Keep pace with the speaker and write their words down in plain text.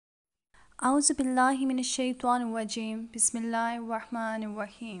औज़ुबिल्लाहिमिनश्शैतानिर्रजीम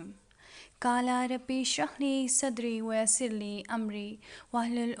बिस्मिल्लाहिर्रहमानिर्रहीम काला रब्बी इश्रह ली सदरी वयस्सिरली अमरी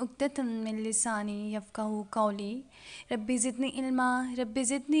वहलुल उक़दतम मिन लिसानी यफ़क़हू क़ौली रब्बी ज़िदनी इल्मा रब्बी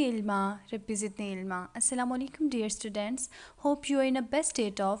ज़िदनी इल्मा रब्बी ज़िदनी इल्मा। Assalamu alaikum dear students, hope you are in a best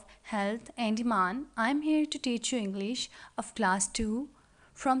state of health and iman. I am here to teach you English of class 2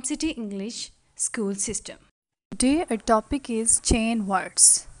 from City English school system. Today our topic is chain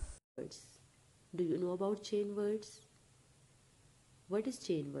words. Words. Do you know about chain words? What is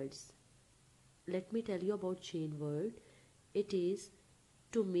chain words? Let me tell you about chain word. It is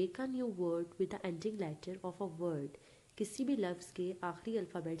to make a new word with the ending letter of a word. किसी भी लफ्ज़ के आखिरी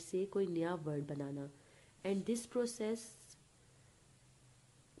alphabet से कोई नया word banana. And this process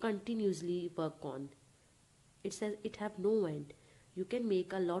continuously work on. It says it have no end. You can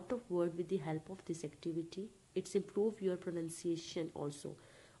make a lot of word with the help of this activity. It's improve your pronunciation also.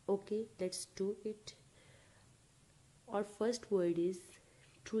 Okay, let's do it. Our first word is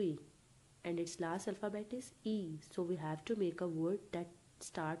tree and its last alphabet is E. So we have to make a word that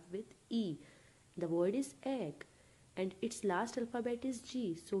start with E. The word is egg and its last alphabet is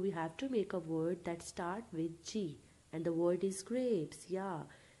G. So we have to make a word that start with G. And the word is grapes. Yeah.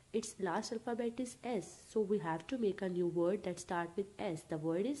 Its last alphabet is S. So we have to make a new word that start with S. The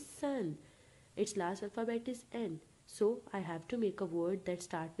word is sun. Its last alphabet is N. So I have to make a word that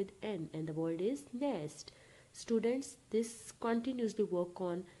start with N and the word is nest. Students, this continuously work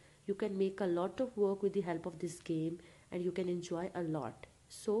on. You can make a lot of work with the help of this game and you can enjoy a lot.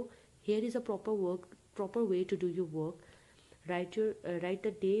 So here is a proper way to do your work. Write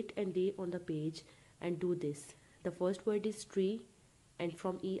the date and day on the page and do this. The first word is tree and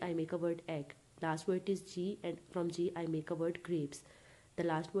from E I make a word egg. Last word is G and from G I make a word grapes. The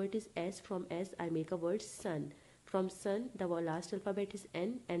last word is S. From S I make a word sun. From sun the last alphabet is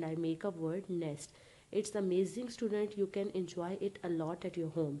N and I make a word nest. It's amazing student, you can enjoy it a lot at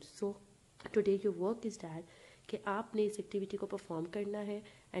your home. So today your work is that कि आपने इस activity को perform करना है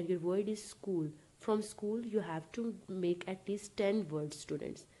and your word is school. From school you have to make at least 10 words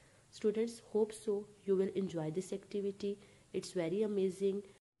students. Students, hope so you will enjoy this activity. It's very amazing.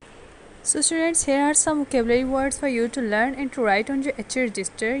 So students, here are some vocabulary words for you to learn and to write on your HA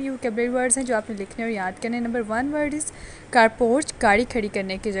register. ये vocabulary words हैं जो आपने लिखने और याद करने. Number 1 word is car porch, गाड़ी खड़ी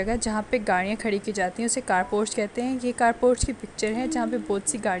करने की जगह जहाँ पे गाड़ियाँ खड़ी की जाती हैं उसे कारपोर्च कहते हैं. ये कारपोर्च की पिक्चर है जहाँ पे बहुत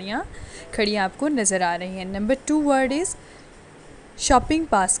सी गाड़ियाँ खड़ी आपको नज़र आ रही हैं. Number 2 word is shopping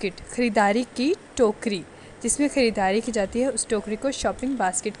basket, ख़रीदारी की टोकरी. जिसमें ख़रीदारी की जाती है उस टोकरी को शॉपिंग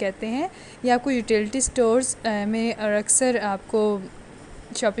बास्केट कहते हैं. ये आपको यूटिलिटी स्टोर्स में और अक्सर आपको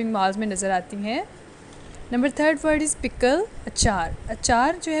शॉपिंग मॉल्स में नज़र आती हैं. नंबर 3 वर्ड इज़ पिकल, अचार.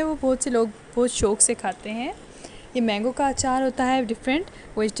 अचार जो है वो बहुत से लोग बहुत शौक़ से खाते हैं. ये मैंगो का अचार होता है, डिफरेंट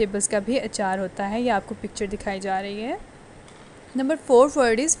वेजिटेबल्स का भी अचार होता है. ये आपको पिक्चर दिखाई जा रही है. नंबर 4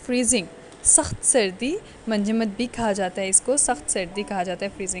 वर्ड इज़ फ्रीजिंग, सख्त सर्दी. मंजमद भी कहा जाता है इसको, सख्त सर्दी कहा जाता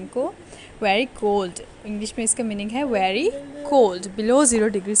है फ्रीजिंग को. वेरी कोल्ड, इंग्लिश में इसका मीनिंग है very cold, below 0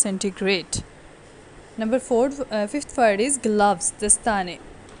 degree centigrade. Number 5 word is gloves, दस्ताने.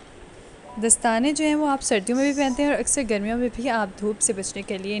 दस्ताने जो हैं वो आप सर्दियों में भी पहनते हैं और अक्सर गर्मियों में भी आप धूप से बचने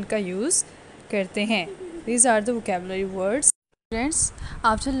के लिए इनका यूज़ करते हैं. These are the vocabulary words. Friends,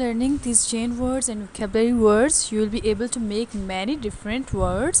 after learning these chain words and vocabulary words, you will be able to make many different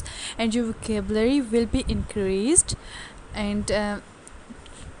words and your vocabulary will be increased. And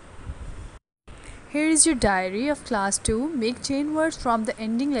here is your diary of class 2. Make chain words from the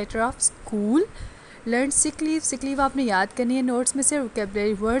ending letter of school. Learn sick leave, sick leave आपने याद करनी है notes में से.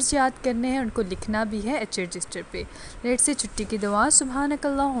 Vocabulary words याद करने हैं, उनको लिखना भी है एच रजिस्टर पे. लेट से छुट्टी की दुआ.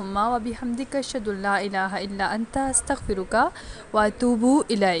 सुब्हानकल्लाहुम्मा व बिहम्दिका अशहदु अल्ला इलाहा इल्ला अंता अस्तगफिरुका व अतूबु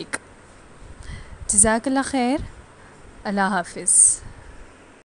इलैक. जज़ाकल्लाह खैर. अल्लाह हाफ़िज़.